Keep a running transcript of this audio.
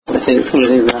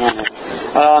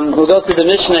We'll go to the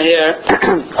Mishnah here,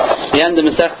 the end of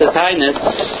Masechta Taanis,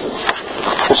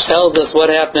 which tells us what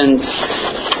happened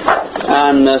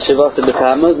on Shavuos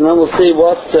B'Tammuz, and then we'll see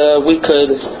what we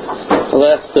could, the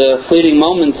last fleeting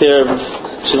moments here of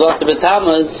Shavuos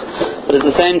B'Tammuz, but at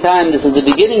the same time, this is the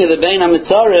beginning of the Bein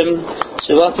HaMitzorim.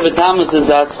 Shavuos B'Tammuz is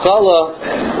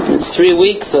Haskalah. It's 3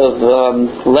 weeks of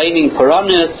laning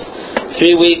Paranis,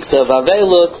 3 weeks of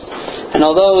Avelus, and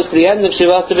although it's the end of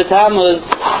Shavuos B'Tammuz,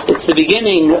 it's the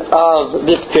beginning of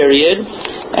this period,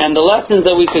 and the lessons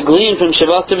that we could glean from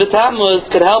Shavuos B'Tammuz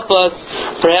could help us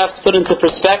perhaps put into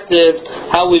perspective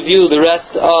how we view the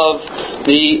rest of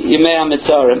the Yemei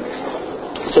HaMitzorim.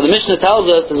 So the Mishnah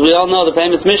tells us, as we all know, the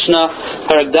famous Mishnah,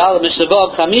 Parak Dal, Mishnah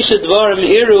Bob, Chamisha Dvorim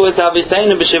Iru is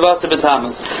Aviseinu b'Shavuos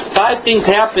B'Tammuz. 5 things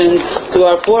happened to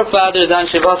our forefathers on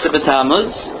Shavuos B'Tammuz.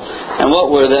 And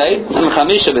what were they?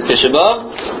 Chamisha b'Tisha B'Av.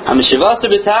 On Shavuos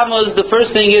B'Tammuz, the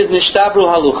first thing is Nishtabru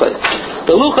Haluchos.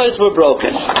 The Luchos were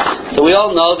broken. So we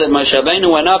all know that Moshe Rabbeinu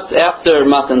went up after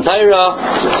Matan Torah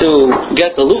to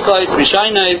get the Luchos,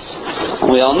 Rishainos.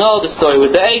 We all know the story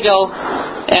with the Egel.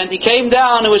 And he came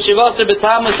down, it was Shavuos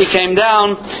B'Tammuz, he came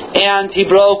down and he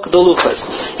broke the Luchos.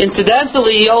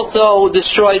 Incidentally, he also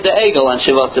destroyed the Egel on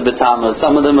Shavuos B'Tammuz.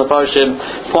 Some of the Mefarshim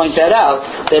point that out,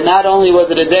 that not only was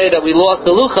it a day that we lost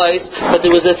the Luchos, but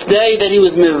there was this day that he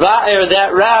was Miva'er,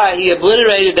 that Ra, he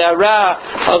obliterated that Ra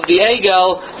of the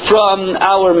Egel from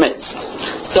our midst.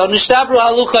 So Nishtabru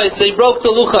HaLuchos, they broke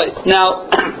the Luchos. Now,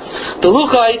 the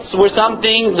Luchos were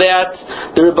something that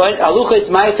the Luchos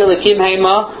Ma'aseh Elokim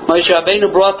Hema, Moshe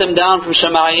Rabbeinu brought them down from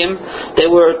Shemayim. They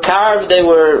were carved, they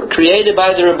were created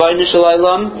by the Rebbeinu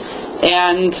Shalom,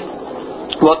 and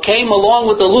what came along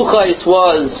with the Luchos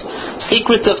was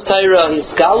secrets of Torah,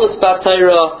 Hiskalus Bat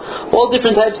Torah, all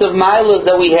different types of milas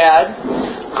that we had.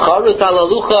 Charus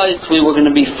ala Luchos, we were going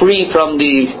to be free from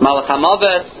the Malach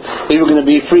HaMaves, we were going to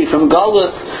be free from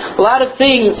Galus. A lot of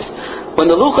things. When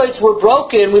the Luchos were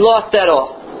broken, we lost that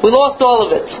all. We lost all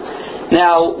of it.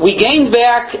 Now, we gained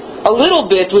back a little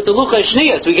bit with the Luchos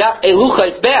Shniyos. We got a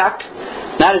Luchos back.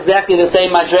 Not exactly the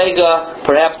same Madrega.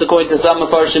 Perhaps according to some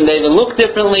Mefarshim, they even look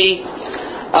differently.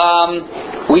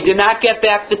 We did not get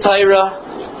back the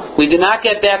Torah. We did not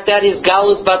get back that his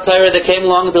Galus Bat Torah that came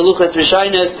along with the Luchos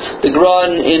Rishainos. The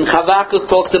Gra in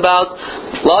Chavakuk talks about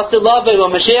lost it love.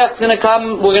 When Mashiach's going to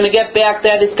come, we're going to get back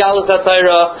that his Galus Bat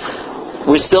Torah.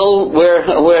 We're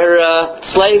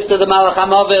slaves to the Malach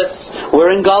HaMaves.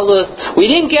 We're in Galus. We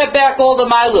didn't get back all the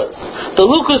milas. The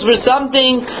Luchos were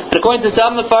something, and according to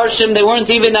some Mefarshim, they weren't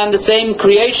even on the same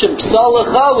creation.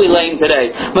 Psalacha we laying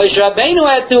today. Moshe Rabbeinu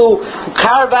had to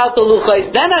carve out the Luchos.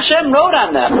 Then Hashem wrote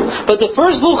on them. But the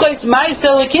first Luchos, Ma'aseh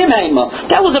Elokim Hema,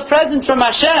 that was a present from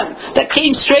Hashem that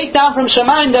came straight down from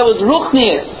Shemayim. That was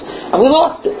Ruchnius, and we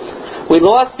lost it. We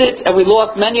lost it, and we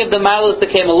lost many of the milas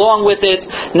that came along with it,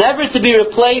 never to be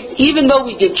replaced, even though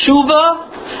we did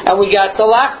tshuva, and we got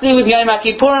salachti with Yom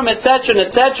Kippurim, etc.,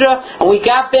 and we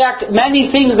got back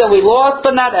many things that we lost,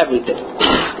 but not everything.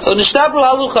 So, Nishtabru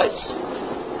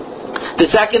HaLuchos. The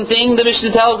second thing the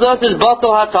Mishnah tells us is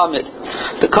Batal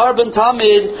HaTamid. The carbon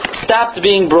Tamid stopped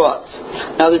being brought.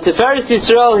 Now, the Tiferes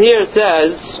Yisrael here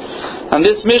says, on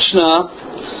this Mishnah,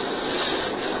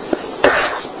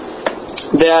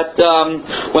 that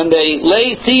when they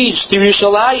lay siege to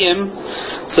Yerushalayim,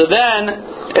 so then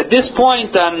at this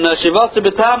point on Shavuos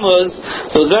B'Tammuz,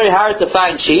 so it was very hard to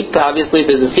find sheep. Obviously,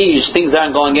 if there's a siege, things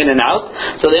aren't going in and out.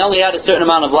 So they only had a certain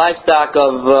amount of livestock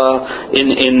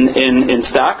in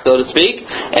stock, so to speak,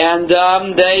 and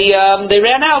they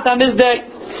ran out on this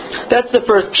day. That's the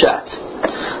first pshat.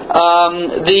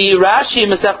 The Rashi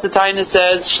Masechta Taanis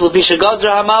says Shlepisha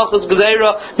Gazra Hamalchus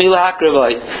Gzeira Mila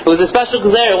Hakrivait. It was a special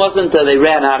Gzeira. It wasn't they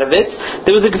ran out of it.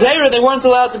 There was a Gzeira. They weren't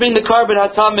allowed to bring the carbon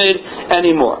hatamid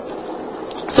anymore.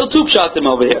 So two pshatim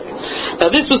over here. Now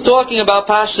this was talking about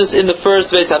Pashtus in the first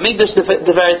Beis Hamikdash, the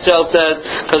Tiferes Yisrael says,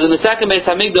 because in the second Beis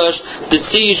Hamikdash the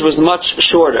siege was much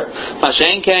shorter.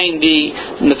 Mashen came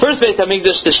in the first Beis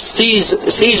Hamikdash the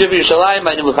siege of Yerushalayim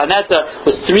by Nebuchadnezzar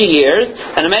was 3 years,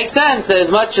 and it makes sense that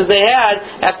as much as they had,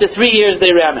 after 3 years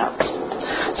they ran out.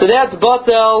 So that's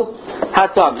Batel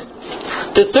Hatamid.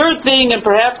 The third thing, and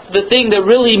perhaps the thing that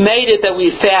really made it that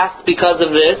we fast because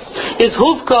of this, is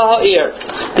Huvka Ha'ir.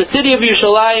 The city of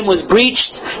Yerushalayim was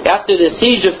breached after the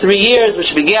siege of 3 years,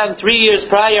 which began 3 years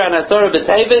prior on Atzorah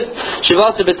B'Teves.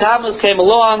 Shavuos B'Tammuz came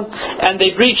along, and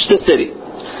they breached the city.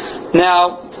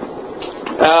 Now,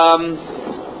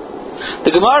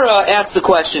 the Gemara asks the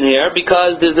question here,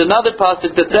 because there's another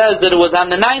pasuk that says that it was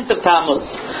on the 9th of Tammuz.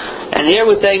 And here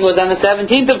we're saying it was on the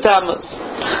 17th of Tammuz.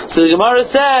 So the Gemara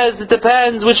says it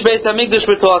depends which Beis Hamikdash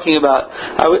we're talking about.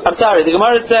 I'm sorry, the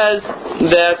Gemara says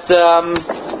that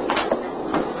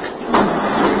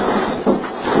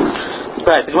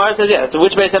right, the Gemara says so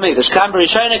which Beis Hamikdash? Kam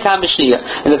b'Rishayna, Kam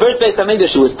b'Shniya. In the first Beis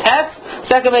Hamikdash it was Tes,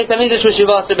 second Beis Hamikdash was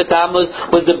Shivasar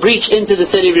B'Tammuz, was the breach into the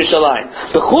city of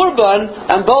Yerushalayim. The Churban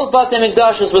and both Beit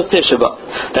Hamikdashos was Tisha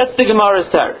B'Av. That's the Gemara's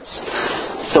teretz.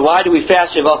 So why do we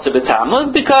fast Shivasar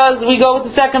B'Tammuz? Because we go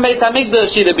with the second Beis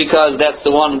Hamikdash, either because that's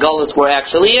the one Gullus we're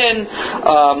actually in,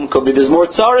 could be there's more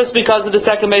tzaris because of the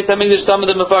second Beis Hamikdash, some of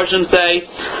the Mefarshim say,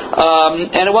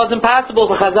 and it wasn't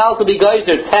possible for Chazal to be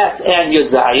geyser Tes and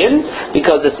Yud Zayin,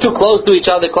 because it's too close to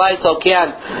each other. Klai Yisrael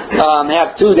can't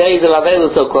have 2 days of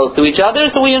Avelu so close to each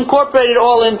other, so we incorporated it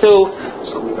all into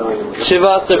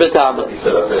Shivasar B'Tammuz.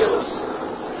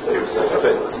 So you're saying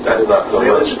Avelus. That is not so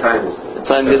much times. It's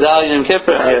on Gedalion and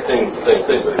Kippur. Same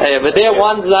thing. But there,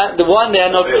 the one they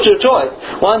had no choice.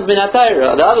 One's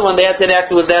Minatayra. The other one they had to enact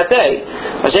with that day.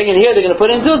 Mashiach here they're going to put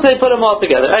in two, so they put them all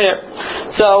together.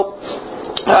 So,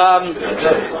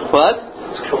 what?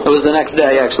 It was the next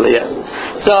day actually. Yes.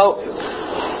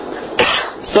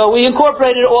 So we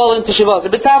incorporated it all into Shivasar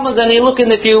B'Tammuz, and you look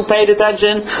in if you paid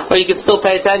attention, or you could still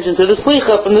pay attention to the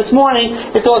Slicha from this morning,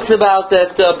 it talks about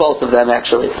that both of them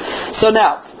actually. So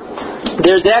now,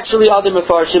 there's actually other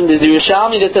Mefarshim. There's the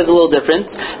Yerushalmi that says a little different.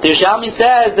 The Yerushalmi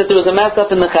says that there was a mess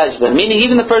up in the Cheshbon, meaning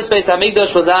even the first Beis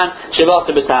Hamikdash was on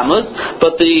Shivasar B'Tammuz,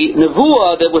 but the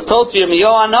Nevuah that was told to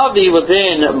Yirmiyahu Hanavi was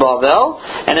in Bavel,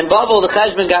 and in Bavel the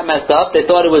Cheshbon got messed up. They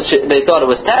thought it was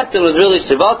Tes, it was really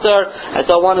Shivasar. I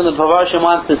saw one of the Mefarshim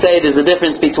wants to say there's a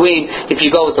difference between if you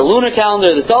go with the lunar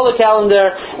calendar, the solar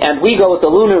calendar, and we go with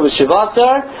the lunar with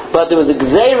Shivasar, but there was a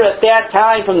Gzeira at that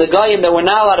time from the Goyim that were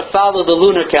not allowed to follow the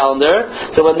lunar calendar.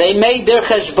 So when they made their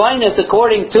cheshbonis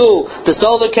according to the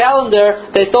solar calendar,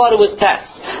 they thought it was Tes,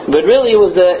 but really it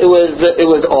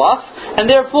was off, and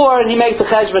therefore, he makes the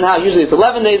cheshbon how usually it's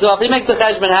 11 days off. He makes the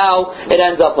cheshbon how it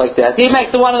ends up like that. He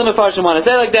makes the one of the Mefarshim want to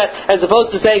say like that, as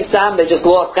opposed to saying Sam they just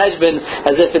lost cheshbon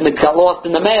as if got lost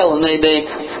in the mail, and they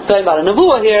talking about a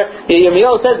nevuah here.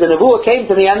 Yirmiyahu says the nevuah came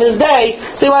to me on this day,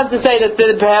 so he wants to say that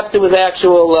perhaps there was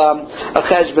actual a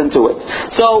cheshbon to it.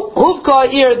 So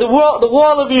Huvka here, the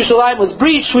wall of Yerushalayim was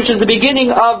breached, which is the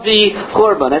beginning of the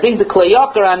Korban. I think the Klei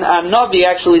Yakar on Navi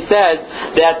actually says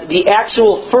that the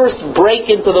actual first break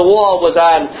into the wall was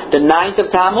on the 9th of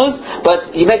Tammuz,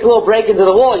 but you make a little break into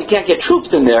the wall, you can't get troops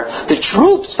in there. The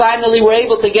troops finally were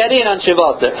able to get in on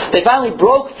Shivasar. They finally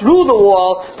broke through the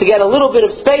wall to get a little bit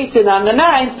of space in on the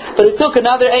 9th, but it took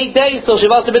another 8 days till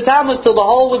Shivasar B'Tammuz, till the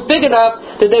hole was big enough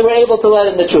that they were able to let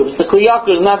in the troops. The Klei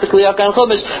Yakar is not the Klei Yakar on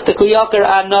Chumash, the Klei Yakar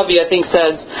on Navi I think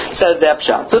says that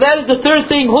pshat. So that is the third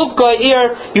thing, Huvka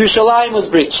Ir, Yerushalayim was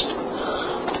breached.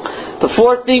 The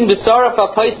fourth thing, B'saraf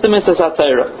Apaistamis as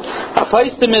HaTorah.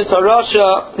 Apaistamis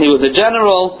HaRasha, he was a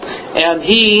general, and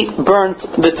he burnt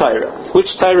the Torah. Which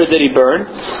Torah did he burn?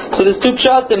 So there's two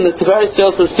pshatim, the Tiferes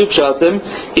Yosef says two pshatim.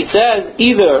 He says,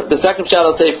 either, the second pshat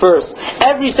I'll say first,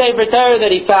 every Sefer Torah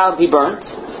that he found, he burnt.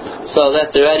 So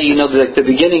that's already, like the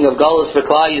beginning of Galus for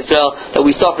Klal Yisrael, that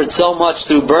we suffered so much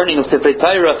through burning of Sefer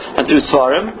Torah and through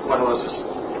Svarim. When was this?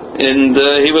 And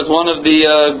he was one of the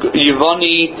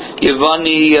Yevani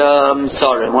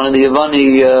Sarim, one of the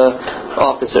Yevani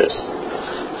officers.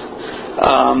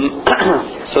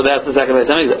 So that's the second Beis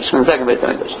Hamikdash.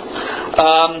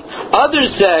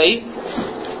 Others say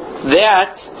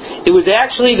that it was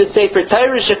actually the Sefer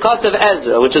Torah Shekas of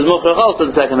Ezra, which is Mukhrach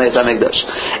also the second Beis Hamikdash.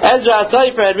 Ezra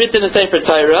HaSofer had written a Sefer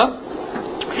Torah,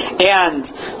 and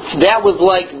that was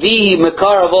like the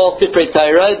Makar of all Sifrei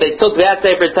Torah. They took that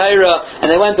Sefer Torah and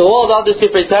they went to all the other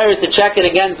Sifrei Torah to check it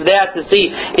against that to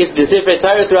see if the Sifrei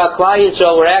Torah throughout Klal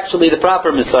Yisrael were actually the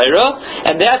proper Messiah.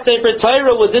 And that Sefer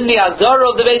Torah was in the Azara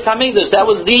of the Beis Hamikdash. That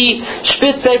was the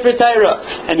Shpitz Sefer Torah.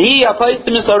 And he,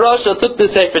 Apaistamis HaRasha, took the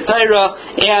Sefer Torah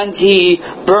and he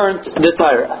burnt the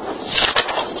Torah.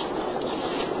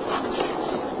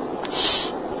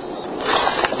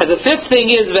 And the fifth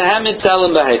thing is V'hamid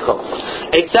Tzelem b'Heichel.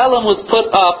 A Tzelem was put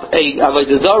up, a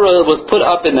Avodah was put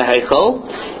up in the Heichel,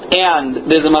 and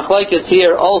there's a machlokes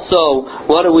here also.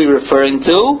 What are we referring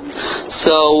to?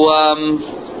 So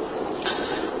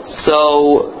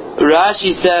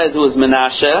Rashi says it was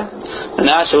Menashe.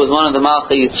 Menashe was one of the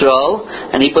Malchei Yisrael,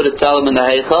 and he put a Tzelem in the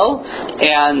Heichel.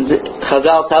 And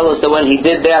Chazal tell us that when he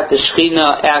did that, the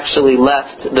Shechina actually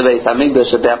left the Beis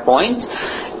Hamikdash at that point.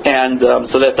 And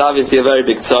so that's obviously a very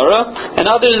big tzara. And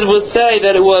others would say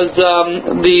that it was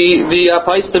the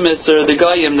Apaistamis or the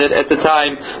Goyim that at the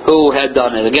time who had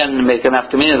done it. Again, make an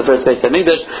afkamina, the first Beis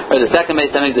Hamikdash or the second Beis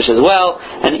Hamikdash as well.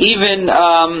 And even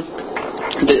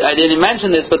I didn't mention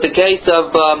this, but the case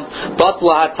of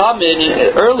Batla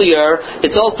Hatamin earlier,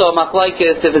 it's also a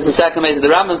machlaikis if it's the second base. The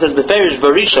Rambam says the Ferish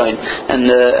Barishain,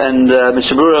 and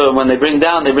Mishabura, when they bring it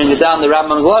down the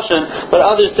Rambam's Lashon, but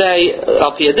others say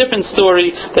I'll be a different story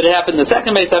that it happened in the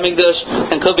second base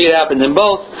Hamikdash, and could be it happened in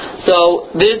both. So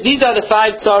these are the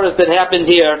 5 tzaras that happened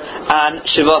here on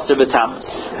Shivasar B'Tammuz.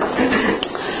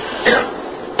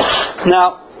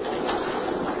 Now,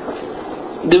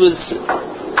 there's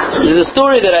a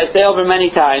story that I say over many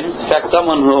times. In fact,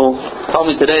 someone who told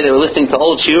me today they were listening to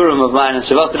old shiurim of mine on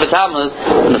Shavasar B'Tammuz,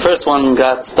 and the first one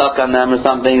got stuck on them or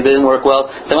something, it didn't work well.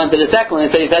 So I went to the second one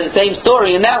and said he said the same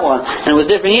story in that one, and it was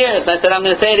different years. And I said I'm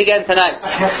going to say it again tonight.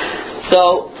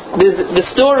 So the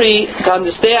story, to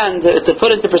understand, to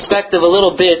put into perspective a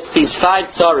little bit, these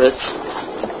 5 tzaras.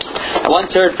 I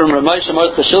once heard from Rav Moshe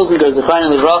Mordechai Schulzinger, Zechariah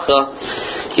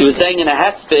Livracha. He was saying in a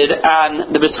hesped,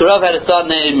 and the Briskerov had a son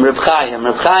named Reb Chaim.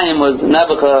 Reb Chaim was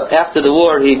Nebuchadnezzar. After the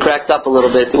war, he cracked up a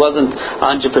little bit. He wasn't 100%,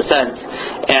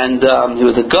 and he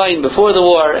was a goyin before the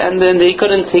war, and then he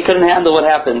couldn't handle what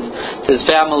happened to his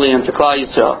family and to Klal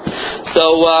Yisrael. So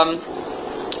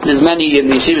there's many in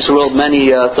the yeshivish world,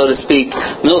 so to speak,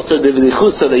 milsa de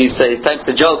v'dichusa that he used to say, types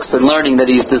of jokes and learning that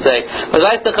he used to say. But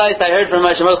I heard from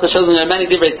Moshe Mordechai Schulzinger many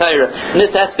divrei Torah. In this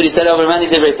aspect, he said over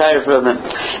many divrei Torah from him.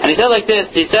 And he said like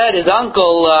this, he said his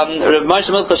uncle, Rav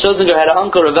Moshe Mordechai Schulzinger, had an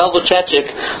uncle, Rav Elvel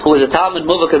Chechik, who was a Talmud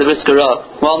Muvak of the Brisker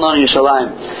Rav, well known in Yerushalayim.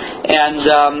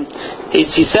 And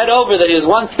he said over that he was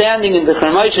once standing in the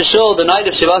Chromoisha Shul the night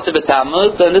of Shivasar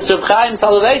B'Tammuz, and this Rav Chaim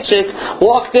Soloveitchik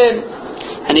walked in.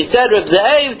 And he said, Reb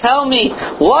Ze'ev, tell me,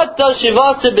 what does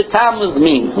Shivasar B'Tammuz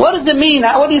mean? What does it mean?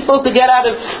 What are you supposed to get out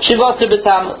of Shivasar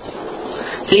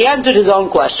B'Tammuz? So he answered his own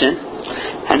question,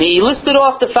 and he listed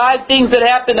off the 5 things that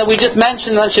happened that we just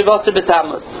mentioned on Shivasar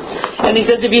B'Tammuz. And he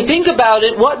says, if you think about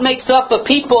it, what makes up a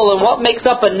people and what makes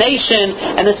up a nation,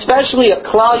 and especially a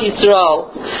Klal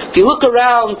Yisrael, if you look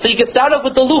around, so you can start off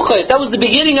with the Luchos. That was the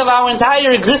beginning of our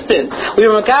entire existence. We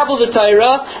were Makabel the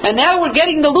Torah, and now we're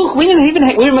getting the Luch. We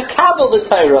were Makabel the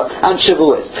Torah on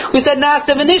Shavuos. We said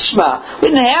Na'aseh v'Nishma.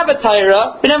 We didn't have a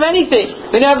Torah. We didn't have anything.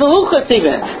 We didn't have the Luchos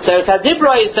even. So it's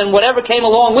Hadibrais and whatever came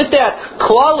along with that,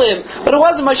 Klalim. But it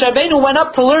wasn't Moshe Rabbeinu went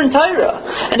up to learn Torah.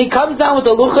 And he comes down with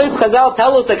the Luchos. Chazal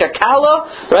tell us like a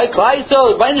Kala, right? Klal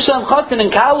Yisrael, B'nai Shalom Chatzin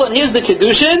and Kala, and here's the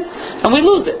Kedushin, and we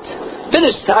lose it.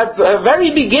 Finished. Our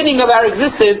very beginning of our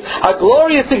existence, our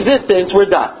glorious existence, we're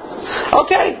done.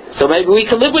 Okay, so maybe we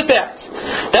can live with that.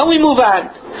 Then we move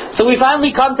on. So we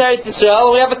finally come to Eretz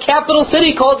Yisrael, and we have a capital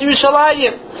city called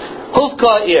Yerushalayim.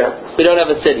 Huvka Ir. We don't have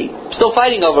a city. We're still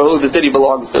fighting over who the city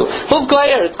belongs to. Huvka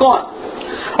Ir, it's gone.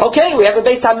 Okay, we have a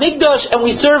Beis HaMikdash, and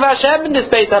we serve Hashem in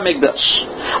this Beis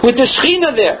HaMikdash. With the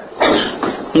Shechina there.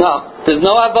 No, there's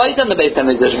no Avodah in the Beis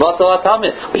HaMikdash.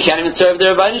 We can't even serve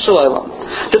the Rebbeinu Shalom.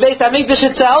 The Beis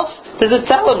HaMikdash itself, there's a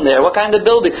Tzelem there. What kind of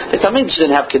building? Beis HaMikdash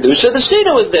didn't have Kedusha. The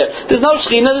Shechina was there. There's no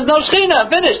Shechina.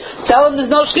 Finished. Tzelem,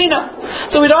 there's no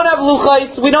Shechina. So we don't have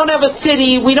Luchais. We don't have a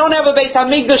city. We don't have a Beis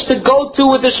HaMikdash to go to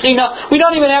with the Shechina. We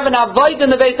don't even have an Avodah in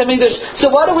the Beis HaMikdash.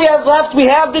 So what do we have left? We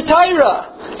have the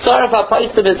Torah. We have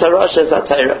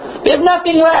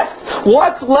nothing left.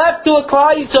 What's left to a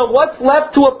Klal Yisrael? What's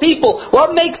left to a people?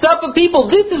 What makes up a people?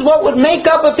 This is what would make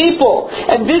up a people.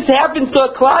 And this happens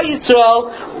to a Klal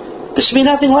Yisrael. There should be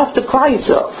nothing left of Klal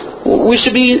Yisrael. We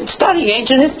should be studying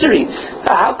ancient history.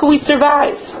 How can we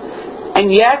survive?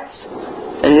 And yet,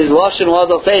 in his Lashon,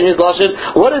 I'll say in his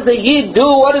Lashon, what does the Yid do?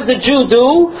 What does the Jew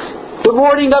do? The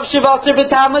morning of Shivasar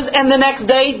B'Tammuz, and the next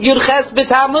day, Yud Ches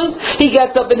B'Tammuz, he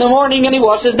gets up in the morning and he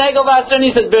washes Negel Vasser and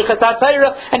he says Birchas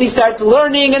HaTorah and he starts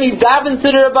learning and he davens to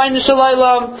the Rebbeinu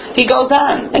Shalom. He goes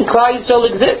on, and Klal Yisrael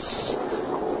exists.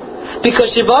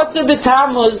 Because Shivasar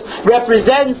B'Tammuz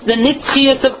represents the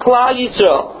Nitzchias of Klal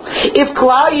Yisrael. If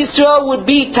Klal Yisrael would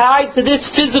be tied to this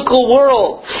physical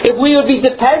world, if we would be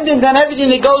dependent on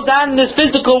everything that goes on in this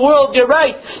physical world, you're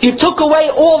right. You took away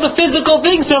all the physical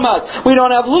things from us. We don't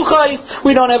have Luchais,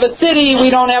 we don't have a city, we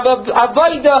don't have a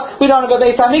Avodah, we don't have a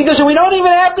Beis HaMikdash, and we don't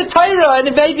even have the Torah. And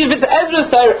maybe if it's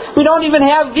Ezra's Torah, we don't even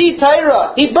have the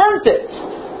Torah. He burnt it.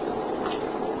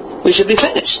 We should be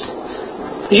finished.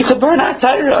 You could burn our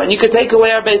Torah, and you could take away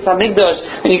our Beis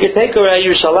HaMikdash, and you could take away our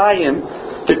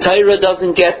Yerushalayim. The Torah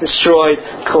doesn't get destroyed.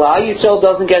 Klal Yisrael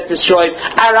doesn't get destroyed.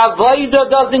 Our Avodah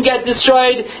doesn't get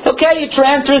destroyed. Okay, it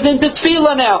transfers into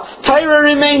Tefillah now. Torah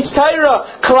remains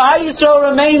Torah. Klal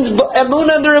Yisrael remains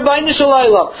Emunah and the Rebbeinu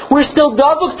Shalom. We're still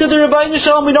Davuk to the Rebbeinu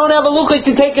Shalom. We don't have a Luchai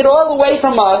to take it all away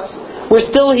from us. We're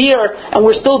still here, and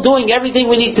we're still doing everything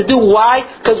we need to do. Why?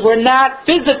 Because we're not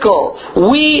physical.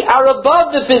 We are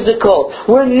above the physical.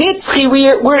 We're nitzchi.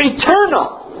 We're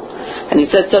eternal. And he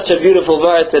said such a beautiful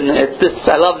verse, and it's this.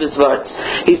 I love this verse.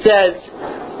 He said,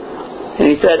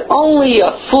 only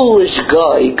a foolish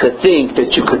guy could think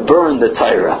that you could burn the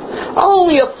Torah.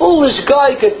 Only a foolish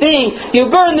guy could think, you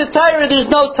burn the Torah, there's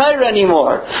no Torah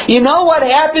anymore. You know what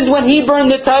happened when he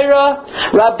burned the Torah?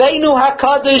 Rabbeinu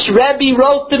HaKadosh Rebbe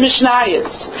wrote the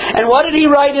Mishnayos. And what did he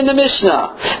write in the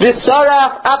Mishnah?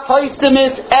 V'saraf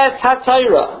apoistemis es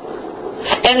ha-Torah.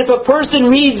 And if a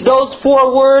person reads those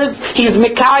 4 words, he's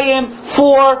Mekayim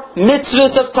 4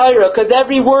 mitzvahs of Torah. Because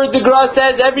every word the Gra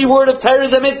says, every word of Torah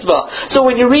is a mitzvah. So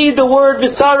when you read the word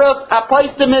V'saraf,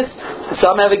 Apoistemis,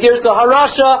 some have a Girsa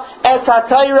Harasha, Es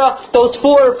HaTorah, those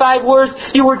 4 or 5 words,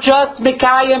 you were just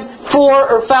Mekayim 4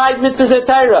 or 5 mitzvahs of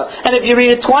Torah. And if you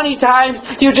read it 20 times,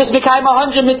 you're just Mekayim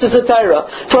 100 mitzvahs of Torah.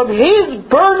 From his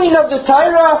burning of the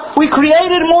Torah, we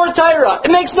created more Torah.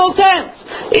 It makes no sense.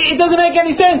 It doesn't make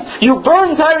any sense. You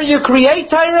burn Torah, you create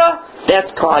Torah.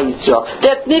 That's Klal Yisrael.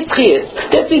 That's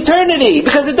Nitzchias. That's eternity.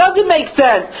 Because it doesn't make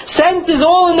sense. Sense is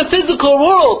all in the physical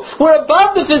world. We're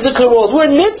above the physical world. We're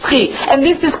Nitzchi. And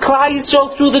this is Klal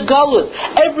Yisrael through the Galus.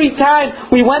 Every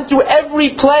time we went through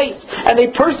every place and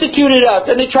they persecuted us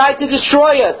and they tried to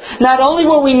destroy us. Not only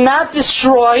were we not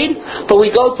destroyed, but we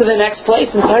go to the next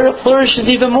place and Torah flourishes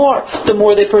even more. The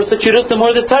more they persecute us, the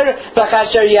more the Torah.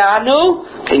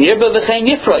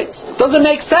 Doesn't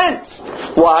make sense.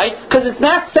 Why? Because it's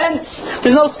not sense.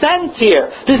 There's no sense here.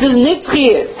 This is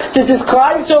Nitzchias. This is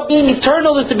Klal Yisrael being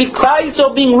eternal. This is Klal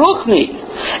Yisrael being Ruchni.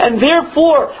 And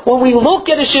therefore, when we look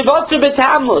at a Shivatzar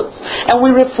B'Tammuz and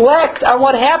we reflect on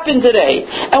what happened today,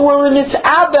 and we're in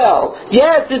Mitzabel,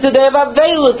 yes, it's a day of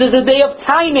Avelus, it's a day of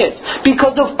Tainus,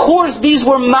 because of course these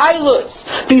were Milas.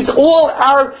 These all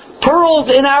are pearls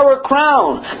in our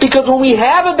crown. Because when we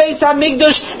have a Beis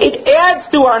HaMikdash, it adds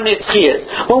to our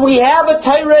Nitzchias. When we have a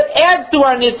Torah, it adds to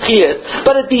our Nitzchias.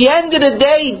 But at the end of the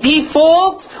day,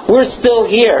 default, we're still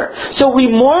here. So we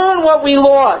mourn what we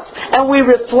lost, and we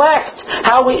reflect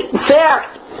how we, in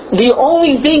fact, the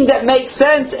only thing that makes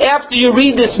sense after you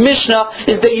read this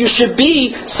Mishnah is that you should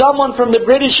be someone from the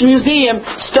British Museum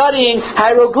studying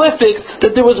hieroglyphics,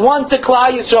 that there was once a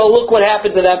Klal Yisrael, look what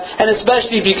happened to them, and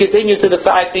especially if you continue to the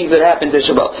 5 things that happened to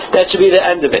Shavuot. That should be the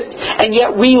end of it. And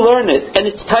yet we learn it, and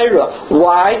it's Torah.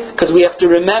 Why? Because we have to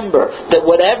remember that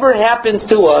whatever happens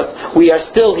to us, we are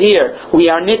still here. We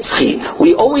are Nitzchi.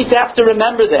 We always have to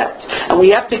remember that. And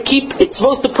we have to keep, it's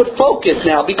supposed to put focus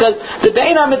now, because the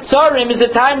Bein HaMitzarim is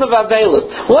a time of Avelus.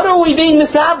 What are we being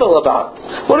misabel about?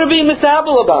 What are we being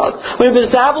misabel about? We're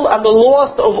misabel on the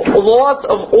loss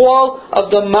of all of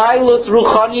the Milos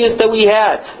Ruchanias that we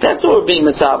had. That's what we're being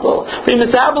misabel. We're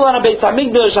misabel on a Beis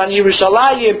HaMikdash, on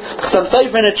Yerushalayim. Some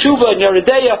Sefer in a Tshuva in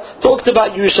Yeridea talks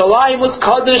about Yerushalayim was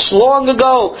Kaddish long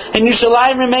ago, and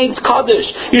Yerushalayim remains Kaddish.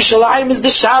 Yerushalayim is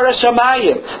the Shara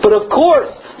Shamayim. But of course,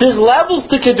 there's levels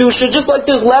to Kedusha, just like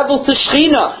there's levels to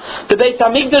Shechina. The Beis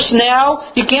HaMikdash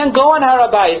now, you can't go on Har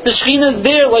Habayis. The Shechina is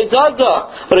there, like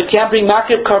Zaza, but it can't bring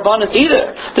Makriv Karbanis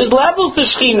either. There's levels to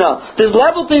Shechina. There's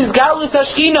levels to Izgalus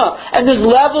HaShechina, and there's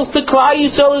levels to Klal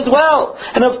Yisrael as well.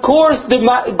 And of course, the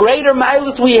greater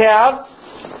milas we have,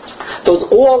 those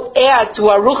all add to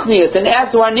our ruchnias and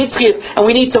add to our nitzchias, and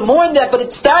we need to mourn that. But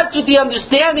it starts with the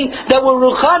understanding that we're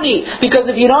ruchani. Because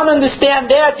if you don't understand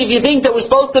that, if you think that we're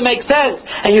supposed to make sense,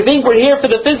 and you think we're here for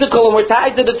the physical and we're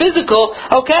tied to the physical,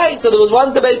 okay, so there was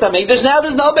once the Beis HaMikdash, now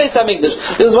there's no Beis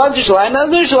HaMikdash. There was once Yerushalayim, now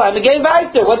there's Yerushalayim. Again,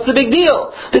 weiter. What's the big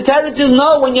deal? The Torah says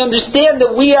no, when you understand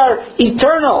that we are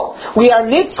eternal, we are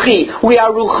nitzchi, we are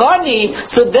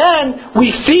ruchani, so then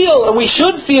we feel, and we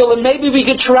should feel, and maybe we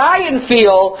could try and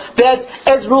feel that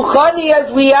as ruchani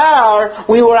as we are,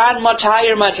 we were on much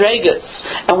higher madregas,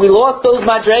 and we lost those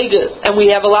madregas, and we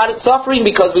have a lot of suffering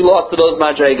because we lost to those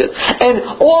madregas.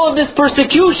 And all of this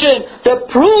persecution that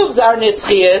proves our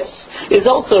nitzchias is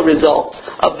also a result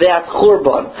of that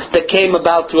churban that came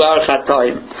about through our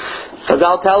chatoim.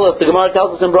 Chazal tell us, the Gemara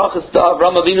tells us in Brachos,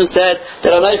 Avraham Avinu said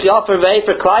that Anochi offer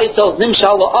for Klal Yisrael's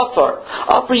nimshal offer.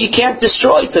 Offer you can't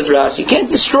destroy, says Rashi. You can't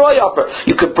destroy offer.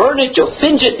 You could burn it, you'll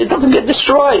singe it, it doesn't get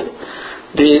destroyed.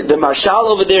 The Marshal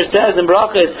over there says in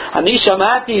Brachos, Anisha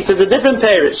Mati, says a different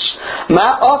parish.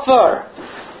 Ma offer.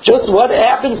 Just what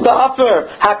happens to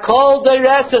offer? Hakol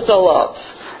deireses alav.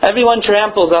 Everyone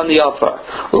tramples on the offer.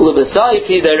 But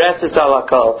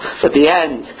the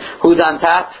end, who's on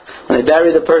top? When they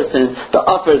bury the person, the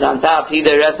offer's on top.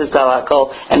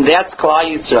 And that's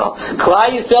Klal Yisrael. Klal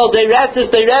Yisrael,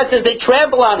 they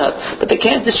trample on us, but they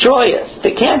can't destroy us.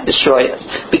 They can't destroy us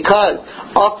because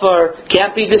Offer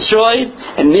can't be destroyed,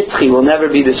 and Nitzchi will never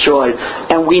be destroyed.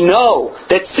 And we know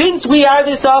that since we are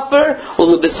this offer,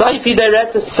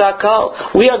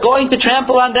 we are going to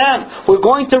trample on them. We're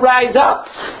going to rise up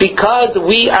because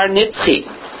we are Nitzchi.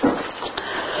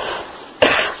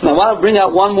 Now I want to bring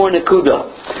out one more Nakuda,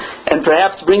 and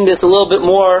perhaps bring this a little bit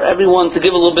more, everyone to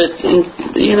give a little bit,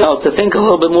 to think a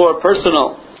little bit more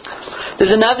personal.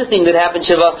 There's another thing that happened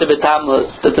Shavasar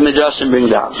B'Tammuz that the Midrashim bring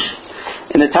down.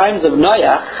 In the times of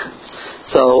Noach,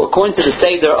 so according to the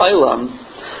Seder Olam,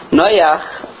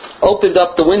 Noach opened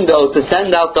up the window to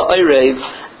send out the Oirev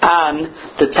on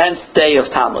the 10th day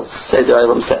of Tammuz, Seder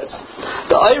Olam says.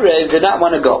 The Oirev did not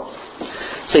want to go.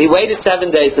 So he waited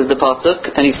 7 days, as the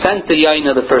pasuk, and he sent to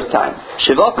Yaina the first time.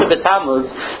 Shivasar B'Tammuz,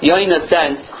 Noach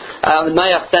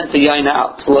sent the Yaina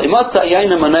out.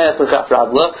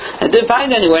 And didn't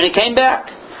find anywhere, and he came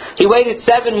back. He waited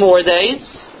 7 more days,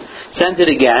 sent it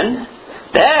again.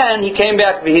 Then he came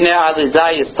back. And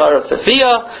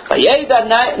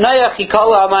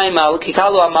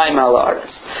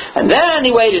then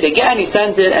he waited again. He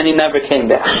sent it, and he never came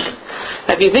back.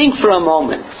 Now, if you think for a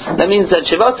moment, that means that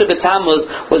Shavasar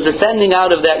B'Tammuz was the sending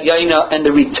out of that Yaina and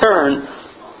the return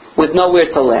with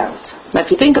nowhere to land. Now,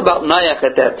 if you think about Noach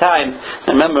at that time,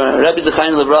 I remember Rabbi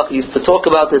Zechaim Levrach used to talk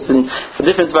about this, and for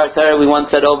different Vartara we once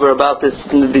said over about this,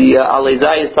 the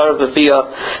Aleizayis Torah V'Fiyah.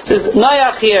 It says,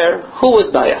 Noach here, who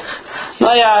was Noach?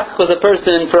 Noach was a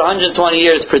person for 120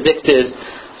 years predicted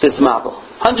this Mabel.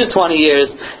 120 years,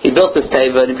 he built this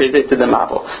teva and he predicted the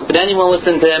Mabel. Did anyone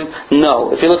listen to him? No.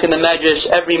 If you look in the Medrash,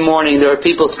 every morning there are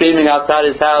people screaming outside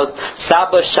his house,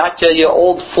 Saba Shatya, you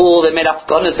old fool, they made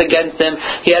Afghanis against him.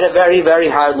 He had a very, very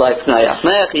hard life, Noach.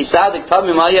 Noach, Yisadik,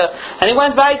 Tamimaya, and he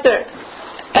went weiter.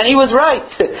 And he was right.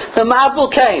 The Mabel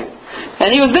came.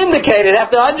 And he was vindicated.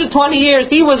 After 120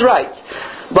 years, he was right.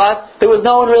 But there was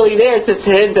no one really there to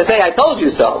him to say, I told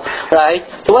you so, right?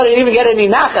 So what did he even get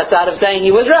any nachas out of saying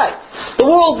he was right? The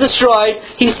world destroyed.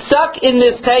 He's stuck in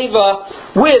this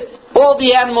teva with all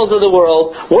the animals of the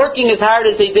world, working as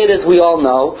hard as they did, as we all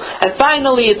know. And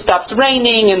finally it stops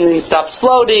raining, and he stops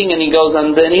floating, and he goes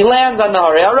on, and he lands on the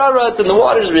Harei Ararat, and the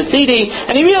water is receding,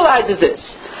 and he realizes this.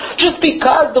 Just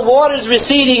because the water is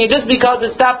receding and just because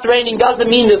it stopped raining doesn't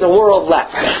mean there's a world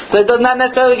left. That's not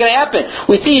necessarily going to happen.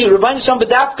 We see Rabbi Nisham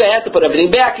B'Dafka had to put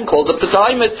everything back and close up the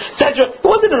times, etc. It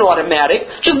wasn't an automatic.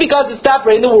 Just because it stopped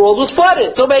raining, the world was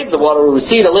flooded. So maybe the water will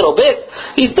recede a little bit.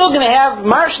 He's still going to have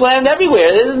marshland everywhere.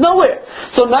 There's nowhere.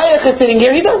 So Noach is sitting here.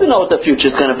 He doesn't know what the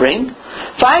future is going to bring.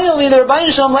 Finally, the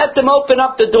Rabbi Nisham lets him open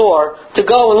up the door to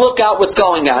go and look out what's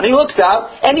going on. He looks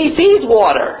out and he sees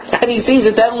water. And he sees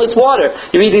it's endless water.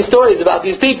 You read these stories about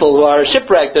these people who are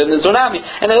shipwrecked in the tsunami,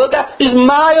 and they look out, there's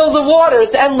miles of water,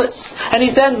 it's endless. And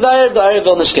he sends the Erev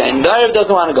Vilnishkein. The Erev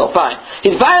doesn't want to go, fine.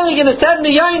 He's finally going to send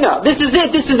the Yaina. This is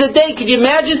it, this is the day. Could you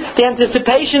imagine the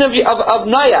anticipation of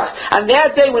Noach? On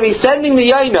that day when he's sending the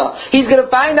Yaina, he's going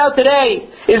to find out today,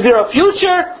 is there a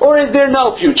future or is there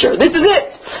no future? This is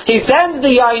it. He sends the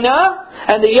Yaina,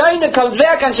 and the Yaina comes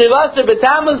back on Shavasar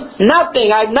B'Tammuz,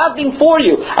 nothing. I have nothing for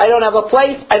you. I don't have a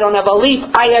place, I don't have a leaf,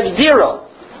 I have zero.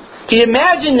 Can you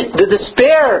imagine the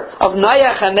despair of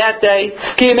Noach on that day?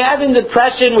 Can you imagine the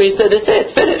depression where he said, it's it,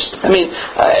 it's finished. I mean,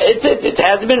 it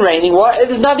hasn't been raining,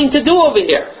 there's nothing to do over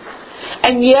here.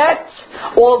 And yet,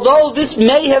 although this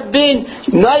may have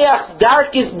been Noach's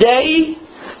darkest day,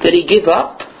 did he give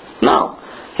up? No.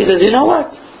 He says, you know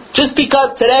what? Just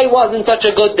because today wasn't such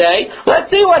a good day, let's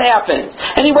see what happens.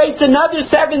 And he waits another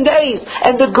 7 days,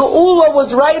 and the Geula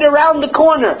was right around the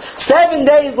corner. 7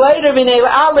 days later, that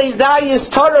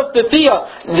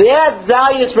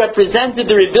Zayas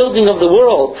represented the rebuilding of the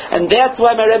world. And that's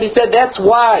why my Rebbe said, that's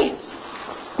why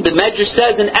the Medrash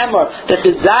says in Emor that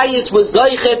the Zayis was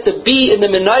Zoichet to be in the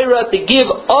Menorah to give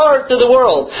art to the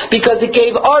world, because it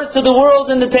gave art to the world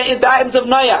in the times of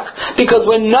Noach. Because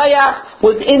when Noach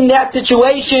was in that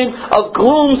situation of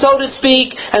gloom, so to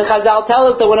speak, and Chazal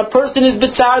tell us that when a person is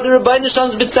Bitzar, the Rebbeinu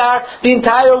Shalom's Bitzar, the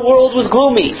entire world was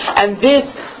gloomy. And this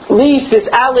leaf, this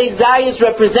Alei Zayis,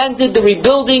 represented the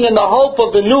rebuilding and the hope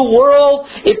of the new world.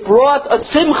 It brought a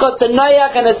simcha to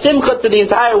Noach and a simcha to the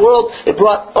entire world. It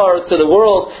brought Or to the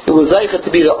world. It was Zaycha to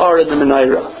be the Or in the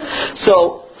Menorah.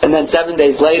 So, and then 7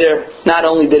 days later, not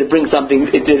only did it bring something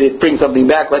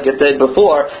back like it did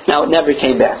before, now it never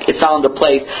came back. It found a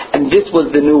place, and this was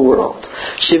the new world.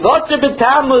 Shavasar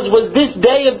B'Tammuz was this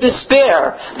day of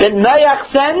despair that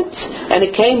Noach sent, and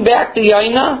it came back to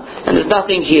Yaina, and there's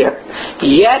nothing here.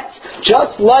 Yet,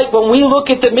 just like when we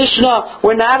look at the Mishnah,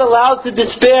 we're not allowed to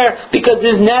despair because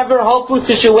there's never hopeless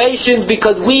situations,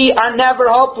 because we are never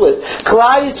hopeless.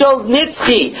 Klal Yisrael's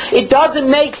Nitzchi. It doesn't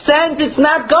make sense. It's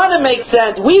not going to make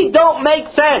sense. We don't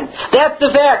make sense. That's the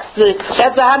facts.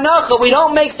 That's the hanacha. We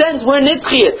don't make sense. We're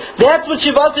nitzchias. That's what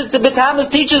Shivasar to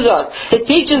B'Tammuz teaches us. It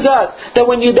teaches us that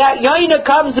when that Yaina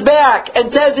comes back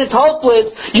and says it's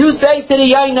hopeless, you say to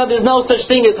the Yaina, there's no such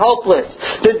thing as hopeless.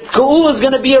 The Geula is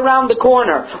going to be around the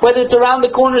corner. Whether it's around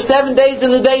the corner 7 days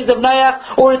in the days of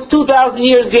Noach, or it's 2,000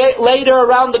 years later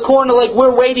around the corner like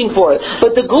we're waiting for it.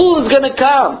 But the Geula is going to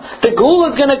come. The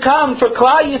Geula is going to come for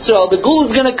Klal Yisrael. The Geula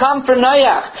is going to come for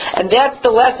Noach. And that's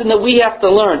the lesson that we have to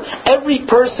learn. Every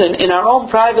person in our own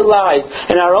private lives,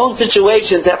 in our own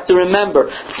situations, have to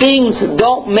remember, things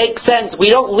don't make sense.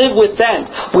 We don't live with sense.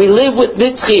 We live with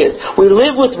nitzchias. We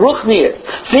live with ruchnias.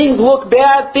 Things look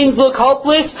bad. Things look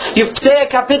hopeless. You say a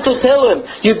kapitel Tehillim.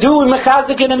 You do a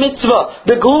mechazik in a mitzvah.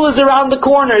 The Geula is around the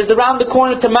corner. Is around the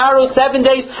corner tomorrow, 7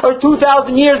 days, or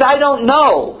 2,000 years? I don't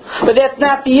know. But that's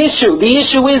not the issue. The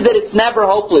issue is that it's never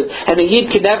hopeless. And a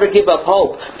Yid can never give up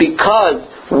hope, because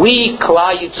we,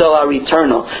 Klal Yisrael, are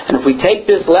eternal. And if we take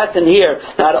this lesson here,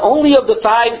 not only of the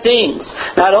 5 things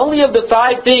that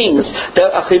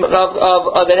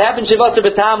happened Shivasar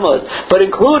B'Tammuz, but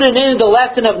included in the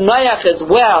lesson of Noach as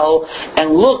well,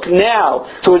 and look now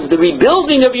towards the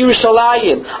rebuilding of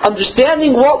Yerushalayim,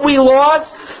 understanding what we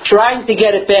lost, trying to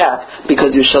get it back,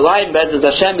 because Yerushalayim, Be'ezus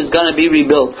Hashem, is going to be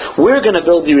rebuilt. We're going to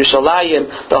build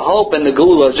Yerushalayim. The hope and the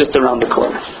Geula is just around the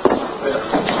corner.